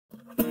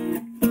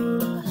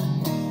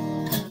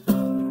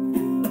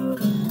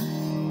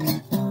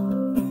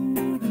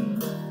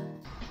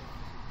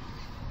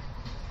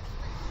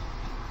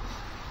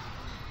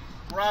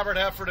Robert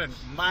Hefford and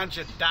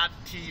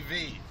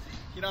Mangia.tv.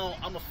 You know,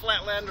 I'm a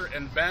Flatlander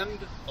and Bend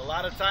a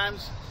lot of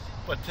times,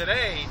 but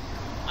today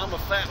I'm a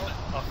Flatlander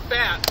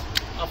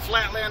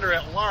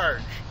at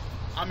large.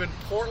 I'm in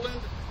Portland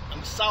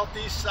on the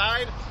southeast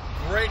side,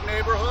 great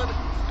neighborhood,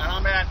 and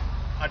I'm at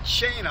a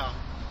Cena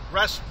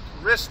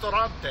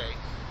Ristorante,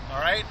 all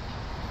right?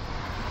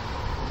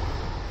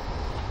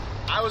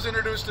 I was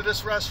introduced to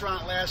this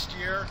restaurant last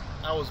year.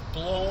 I was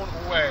blown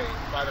away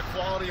by the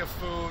quality of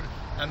food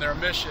and their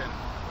mission.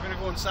 We're gonna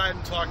go inside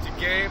and talk to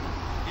Gabe.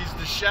 He's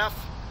the chef.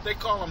 They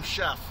call him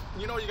chef.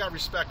 You know you got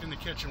respect in the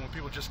kitchen when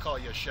people just call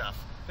you a chef.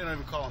 They don't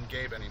even call him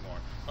Gabe anymore.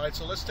 All right,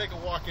 so let's take a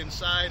walk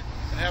inside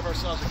and have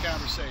ourselves a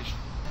conversation.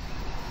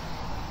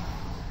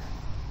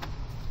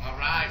 All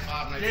right,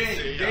 Bob, nice to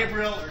see you.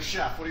 Gabriel or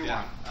chef, what do you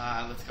want?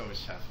 Let's go with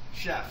chef.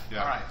 Chef,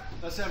 Yeah. all right.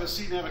 Let's have a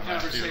seat and have a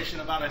conversation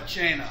about a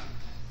Cena.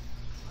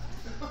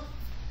 As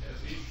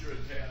Easter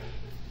Italian.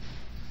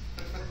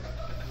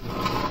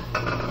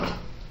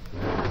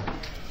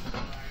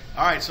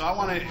 All right, so I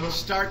want to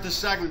start this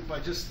segment by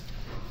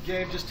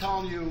Gabe, just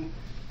telling you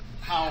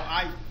how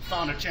I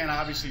found a Cena,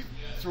 obviously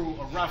through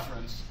a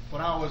reference,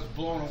 but I was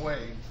blown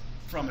away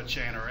from a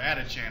Cena or at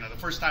a Cena the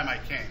first time I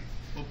came.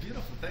 Well,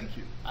 beautiful, thank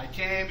you. I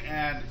came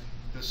and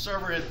the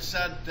server had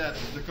said that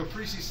the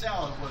caprese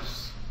salad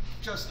was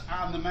just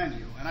on the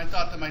menu, and I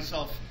thought to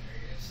myself,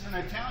 this is an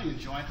Italian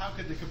joint, how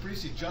could the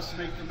caprese just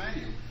make the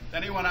menu?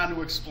 Then he went on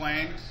to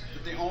explain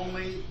that they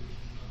only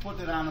put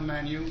it on the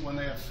menu when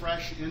they have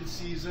fresh,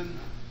 in-season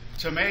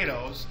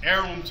tomatoes,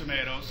 heirloom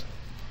tomatoes.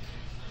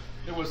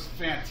 It was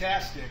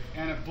fantastic,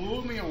 and it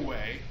blew me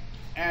away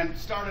and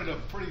started a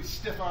pretty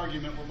stiff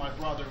argument with my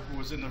brother, who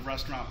was in the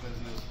restaurant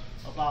business,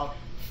 about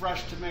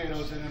fresh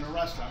tomatoes and in a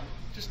restaurant.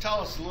 Just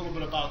tell us a little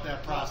bit about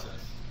that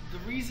process. The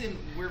reason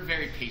we're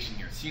very patient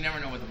here, so you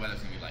never know what the weather's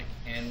gonna be like,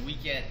 and we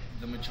get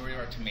the majority of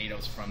our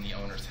tomatoes from the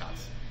owner's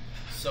house.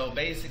 So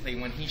basically,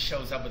 when he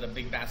shows up with a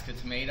big basket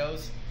of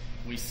tomatoes,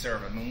 we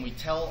serve them. And we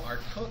tell our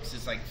cooks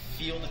is like,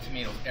 feel the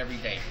tomatoes every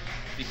day,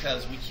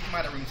 because we keep them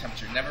at a room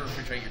temperature. Never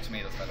refrigerate your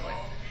tomatoes, by the way.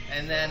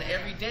 And then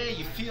every day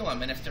you feel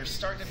them, and if they're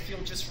starting to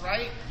feel just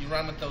right, you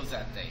run with those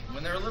that day.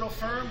 When they're a little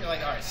firm, you're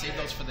like, all right, save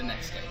those for the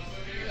next day.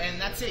 And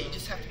that's it. You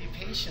just have to be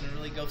patient and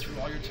really go through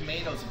all your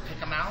tomatoes and pick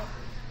them out,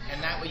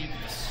 and that way you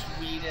get the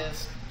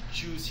sweetest,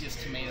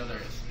 juiciest tomato there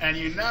is. And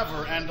you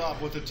never end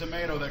up with a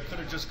tomato that could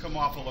have just come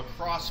off a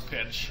lacrosse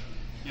pitch,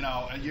 you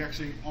know, and you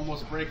actually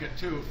almost break a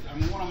tooth. I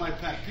mean, one of my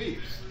pet peeves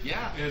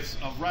is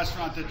a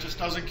restaurant that just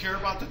doesn't care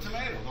about the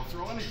tomato. They'll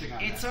throw anything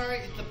on it. It's all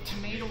right. The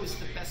tomato is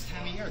the best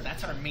time of year.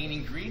 That's our main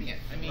ingredient.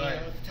 I mean, Right.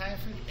 with Italian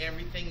food,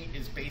 everything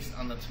is based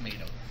on the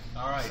tomato.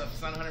 All right. So if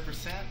it's not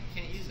 100%,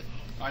 you can't use it.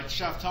 All right,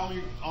 Chef, tell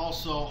me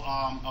also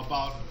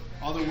about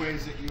other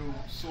ways that you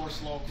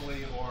source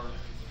locally or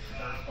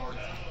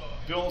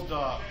build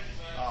a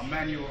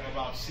menu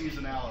about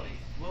seasonality.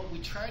 Well, we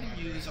try to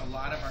use a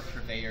lot of our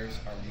purveyors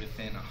are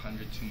within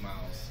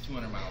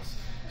 200 miles.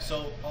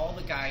 So all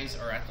the guys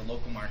are at the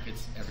local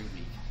markets every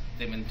week.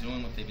 They've been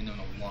doing what they've been doing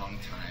a long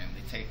time.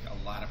 They take a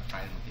lot of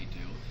pride in what they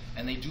do,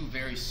 and they do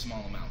very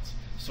small amounts.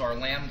 So our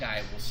lamb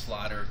guy will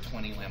slaughter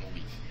 20 lamb a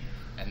week,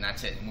 and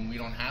that's it. And when we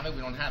don't have it,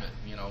 we don't have it.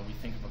 You know, we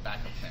think of a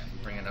backup plan. We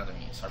bring in other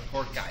meats. Our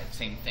pork guy,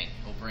 same thing.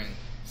 He'll bring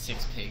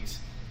 6 pigs.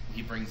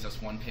 He brings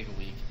us 1 pig a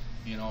week.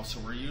 You know, so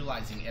we're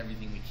utilizing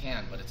everything we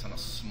can, but it's on a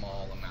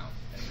small amount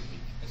every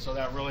week. So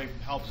that really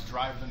helps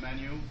drive the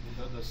menu,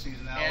 the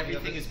seasonality.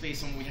 Everything is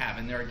based on what we have,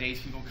 and there are days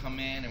people come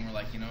in and we're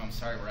like, you know, I'm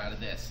sorry, we're out of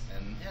this.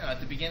 And you know, at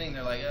the beginning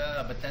they're like,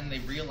 but then they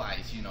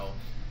realize, you know,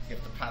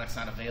 if the product's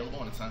not available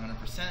and it's not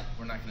 100%,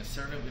 we're not going to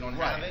serve it. We don't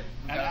have it.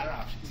 We've got other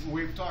options.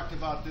 We've talked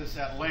about this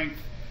at length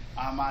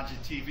on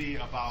Mangia TV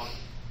about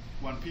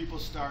when people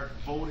start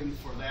voting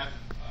for that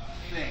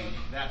thing,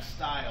 that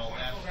style,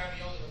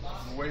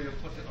 the way to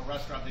put a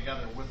restaurant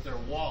together with their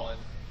wallet,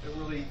 it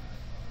really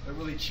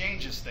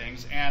changes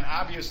things. And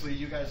obviously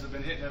you guys have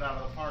been hitting it out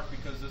of the park,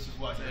 because this is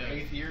what, your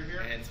 8th year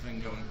here? It's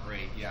been going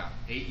great, yeah.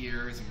 8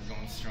 years and we're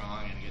going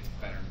strong, and it gets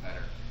better and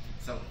better.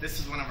 So this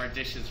is one of our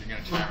dishes you're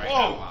going to try right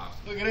now, Bob.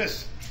 Look at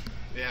this.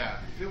 Yeah.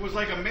 It was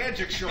like a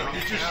magic show.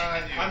 You just,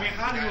 I mean,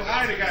 how do you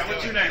hide a guy?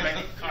 What's your name,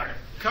 man? Carter.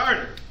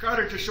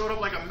 Carter just showed up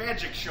like a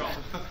magic show.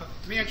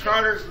 Me and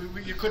Carter,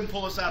 you couldn't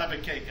pull us out of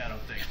a cake, I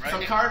don't think, right? So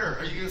Carter,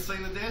 are you going to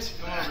sling the dish?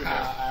 Come over here. All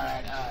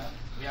right,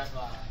 we have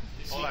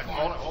Hold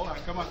on,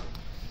 come on.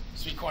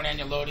 sweet corn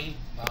agnolotti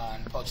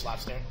and poached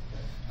lobster.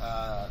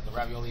 The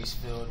ravioli is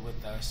filled with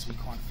sweet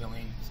corn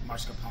filling,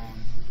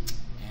 mascarpone,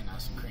 and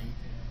some cream.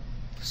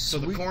 So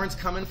the corn's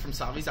coming from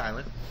Salvi's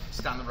Island. It's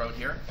down the road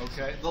here.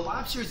 Okay. The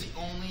lobster is the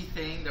only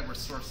thing that we're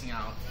sourcing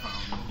out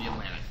from the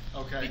Atlantic.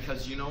 Okay.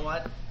 Because you know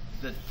what?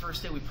 The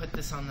first day we put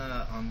this on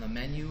the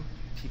menu,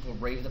 people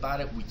raved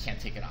about it. We can't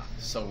take it off.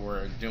 So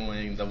we're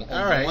doing the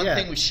one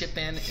thing we ship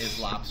in is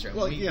lobster.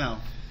 Well, you know.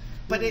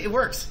 But it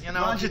works. You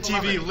know. Mangia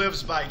TV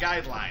lives by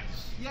guidelines.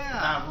 Yeah.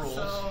 Not rules.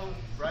 So,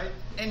 right?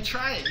 And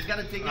try it. You got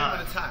to dig in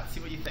when it's hot. See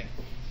what you think.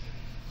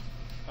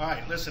 All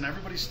right, listen,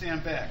 everybody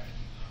stand back.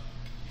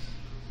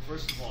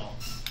 First of all,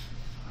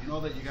 you know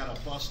that you got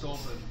to bust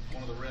open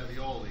one of the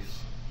raviolis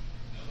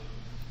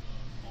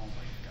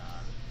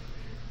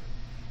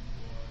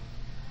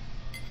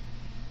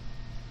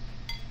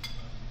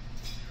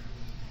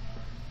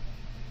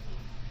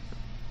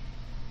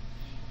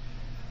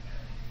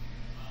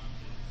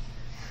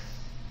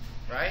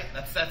right?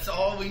 That's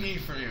all we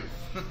need from you.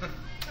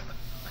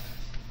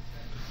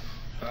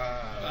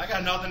 I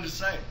got nothing to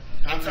say.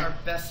 It's our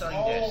best-selling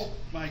dish. Oh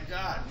my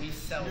God! We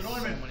sell so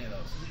many of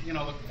those. You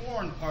know, the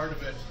corn part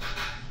of it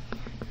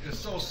is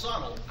so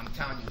subtle. I'm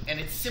telling you, and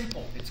it's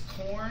simple. It's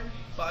corn,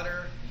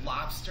 butter,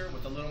 lobster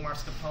with a little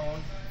mascarpone,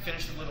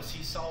 finished with a little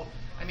sea salt.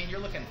 I mean, you're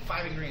looking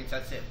 5 ingredients.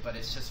 That's it, but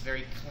it's just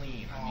very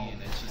clean. I mean,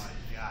 it's just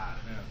my God,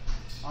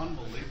 yeah.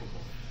 Unbelievable.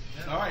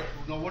 Yeah. All right,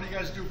 now what do you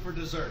guys do for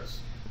desserts?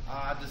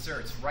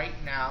 Desserts. Right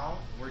now,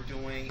 we're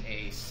doing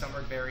a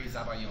summer berry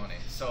zabaione.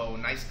 So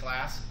nice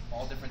glass,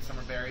 all different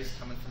summer berries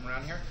coming from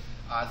around here.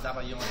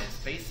 Zabaione is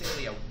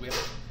basically a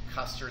whipped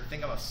custard.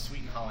 Think of a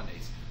sweet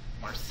hollandaise.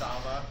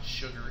 Marsala,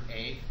 sugar,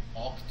 egg,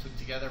 all cooked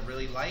together,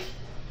 really light,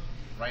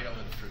 right over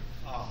the fruit.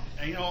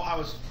 And you know, I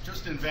was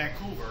just in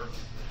Vancouver,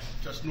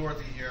 just north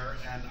of here,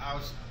 and I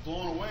was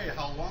blown away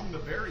how long the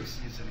berry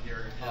season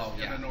here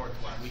is in the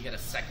Northwest. We get a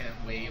second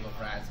wave of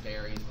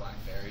raspberries,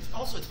 blackberries.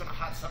 Also, it's been a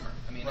hot summer.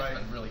 I mean, Right.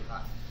 It's been really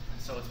hot.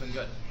 So it's been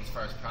good as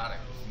far as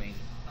product. It's amazing.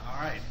 All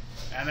right,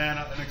 and then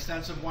an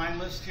extensive wine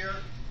list here.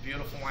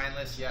 Beautiful wine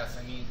list, yes.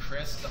 I mean,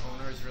 Chris, the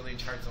owner, is really in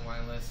charge of the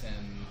wine list,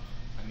 and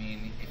I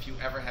mean, if you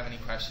ever have any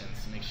questions,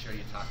 make sure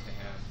you talk to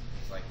him.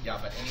 He's like, yeah,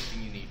 but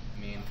anything you need.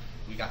 I mean,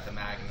 we got the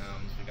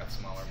magnums, we got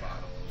smaller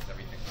bottles,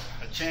 everything.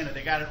 At Cena,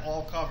 they got it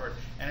all covered,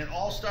 and it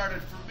all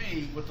started for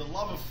me with the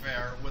love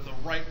affair with a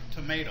ripe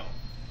tomato.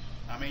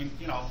 I mean,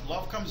 you know,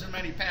 love comes in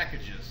many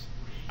packages.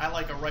 I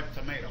like a ripe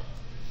tomato.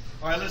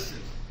 All right, listen,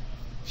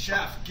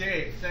 Chef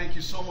Gabe, thank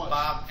you so much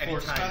Bob, for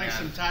anytime, spending man.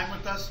 some time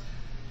with us.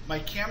 My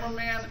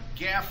cameraman,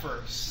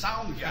 gaffer,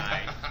 sound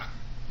guy,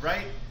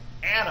 right?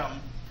 Adam,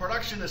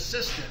 production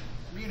assistant.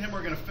 Me and him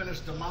are going to finish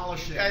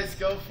demolishing You guys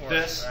go for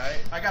this. it, right?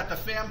 I got the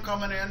fam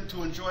coming in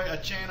to enjoy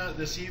a Cena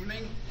this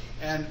evening.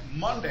 And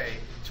Monday,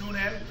 tune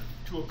in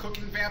to a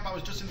cooking vamp. I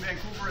was just in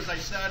Vancouver, as I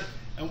said,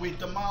 and we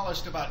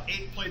demolished about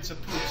 8 plates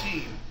of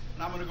poutine.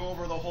 And I'm going to go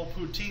over the whole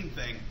poutine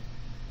thing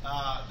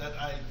that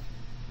I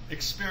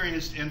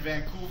experienced in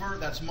Vancouver.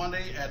 That's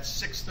Monday at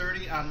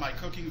 6:30 on my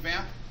cooking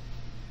vamp.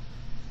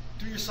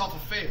 Do yourself a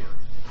favor.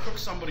 Cook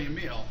somebody a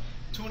meal.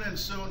 Tune in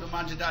soon to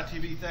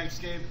Mangia.tv. Thanks,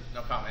 Gabe.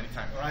 No problem,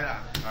 anytime. Right on.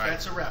 All right.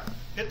 That's a wrap.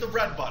 Hit the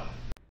red button.